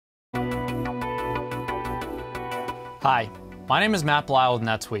Hi, my name is Matt Blau with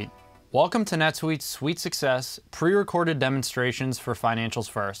NetSuite. Welcome to NetSuite's SuiteSuccess pre-recorded demonstrations for Financials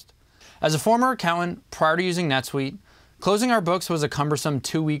First. As a former accountant prior to using NetSuite, closing our books was a cumbersome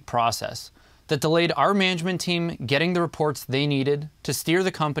 2-week process that delayed our management team getting the reports they needed to steer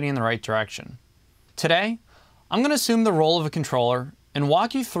the company in the right direction. Today, I'm going to assume the role of a controller and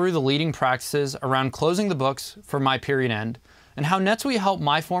walk you through the leading practices around closing the books for my period end and how NetSuite helped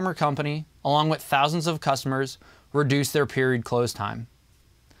my former company, along with thousands of customers, reduce their period close time.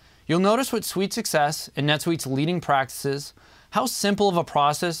 You'll notice with SuiteSuccess and NetSuite's leading practices how simple of a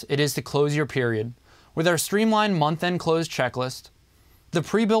process it is to close your period with our streamlined month-end close checklist, the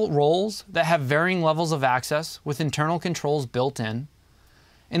pre-built roles that have varying levels of access with internal controls built in,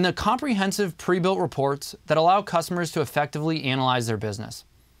 and the comprehensive pre-built reports that allow customers to effectively analyze their business.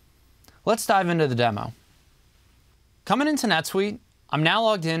 Let's dive into the demo. Coming into NetSuite, I'm now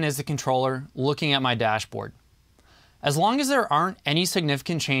logged in as the controller looking at my dashboard. As long as there aren't any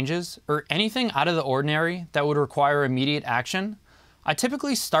significant changes or anything out of the ordinary that would require immediate action, I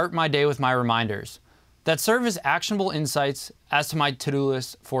typically start my day with my reminders that serve as actionable insights as to my to-do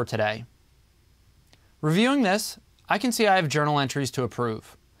list for today. Reviewing this, I can see I have journal entries to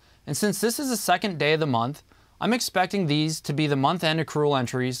approve. And since this is the second day of the month, I'm expecting these to be the month-end accrual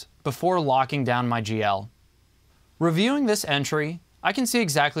entries before locking down my GL. Reviewing this entry, I can see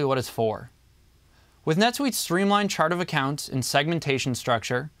exactly what it's for. With NetSuite's streamlined chart of accounts and segmentation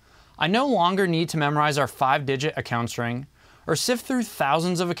structure, I no longer need to memorize our 5-digit account string or sift through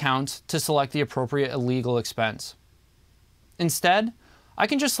thousands of accounts to select the appropriate illegal expense. Instead, I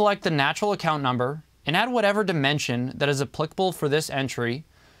can just select the natural account number and add whatever dimension that is applicable for this entry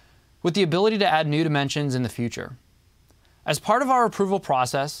with the ability to add new dimensions in the future. As part of our approval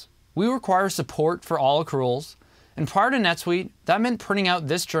process, we require support for all accruals, and prior to NetSuite, that meant printing out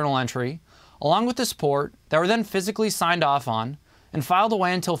this journal entry along with the support that were then physically signed off on and filed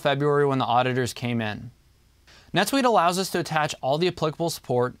away until February when the auditors came in. NetSuite allows us to attach all the applicable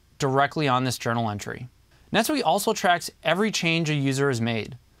support directly on this journal entry. NetSuite also tracks every change a user has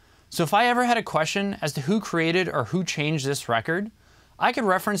made. So if I ever had a question as to who created or who changed this record, I could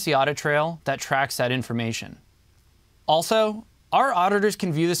reference the audit trail that tracks that information. Also, our auditors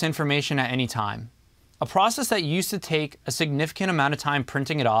can view this information at any time. A process that used to take a significant amount of time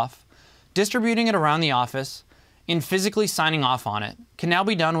printing it off, distributing it around the office, and physically signing off on it can now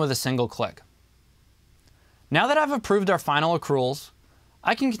be done with a single click. Now that I've approved our final accruals,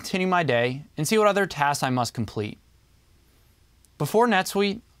 I can continue my day and see what other tasks I must complete. Before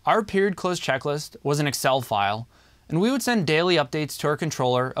NetSuite, our period close checklist was an Excel file, and we would send daily updates to our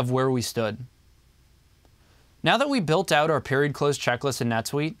controller of where we stood. Now that we built out our period close checklist in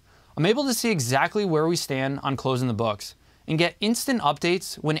NetSuite, I'm able to see exactly where we stand on closing the books and get instant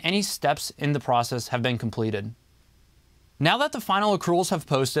updates when any steps in the process have been completed. Now that the final accruals have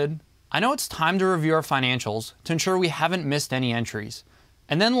posted, I know it's time to review our financials to ensure we haven't missed any entries,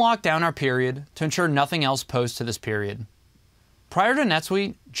 and then lock down our period to ensure nothing else posts to this period. Prior to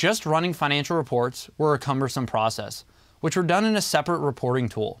NetSuite, just running financial reports were a cumbersome process, which were done in a separate reporting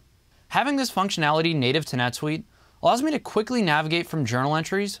tool. Having this functionality native to NetSuite allows me to quickly navigate from journal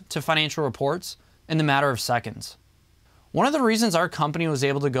entries to financial reports in the matter of seconds. One of the reasons our company was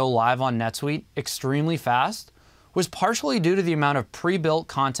able to go live on NetSuite extremely fast was partially due to the amount of pre-built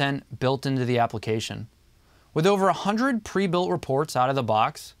content built into the application. With over 100 pre-built reports out of the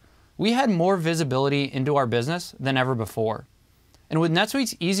box, we had more visibility into our business than ever before. And with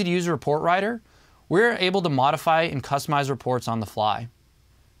NetSuite's easy-to-use report writer, we're able to modify and customize reports on the fly.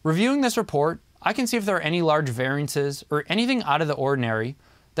 Reviewing this report, I can see if there are any large variances or anything out of the ordinary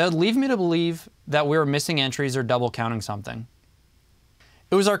that would lead me to believe that we were missing entries or double counting something.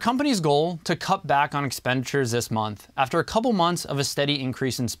 It was our company's goal to cut back on expenditures this month after a couple months of a steady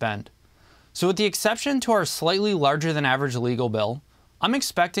increase in spend. So with the exception to our slightly larger than average legal bill, I'm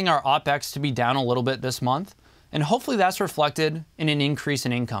expecting our OpEx to be down a little bit this month, and hopefully that's reflected in an increase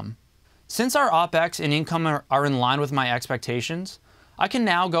in income. Since our OpEx and income are in line with my expectations, I can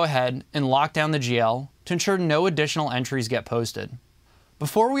now go ahead and lock down the GL to ensure no additional entries get posted.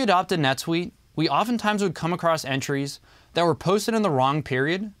 Before we adopted NetSuite, we oftentimes would come across entries that were posted in the wrong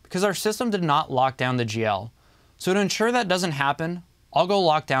period because our system did not lock down the GL. So to ensure that doesn't happen, I'll go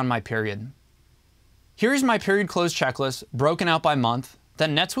lock down my period. Here's my period close checklist broken out by month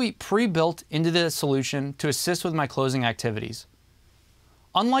that NetSuite pre-built into the solution to assist with my closing activities.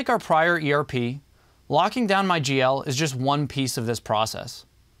 Unlike our prior ERP, locking down my GL is just one piece of this process.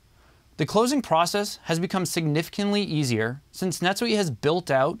 The closing process has become significantly easier since NetSuite has built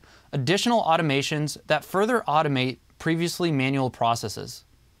out additional automations that further automate previously manual processes.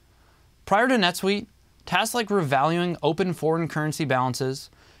 Prior to NetSuite, tasks like revaluing open foreign currency balances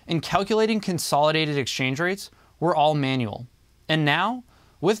and calculating consolidated exchange rates were all manual. And now,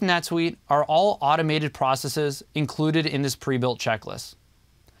 with NetSuite, are all automated processes included in this pre-built checklist.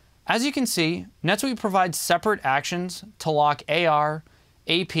 As you can see, NetSuite provides separate actions to lock AR,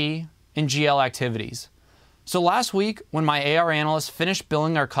 AP, and GL activities. So last week, when my AR analyst finished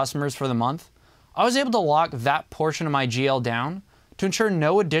billing our customers for the month, I was able to lock that portion of my GL down to ensure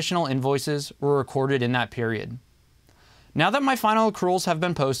no additional invoices were recorded in that period. Now that my final accruals have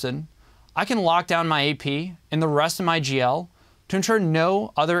been posted, I can lock down my AP and the rest of my GL to ensure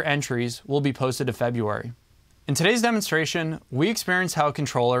no other entries will be posted to February. In today's demonstration, we experienced how a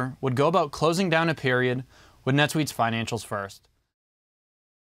controller would go about closing down a period with NetSuite's financials first.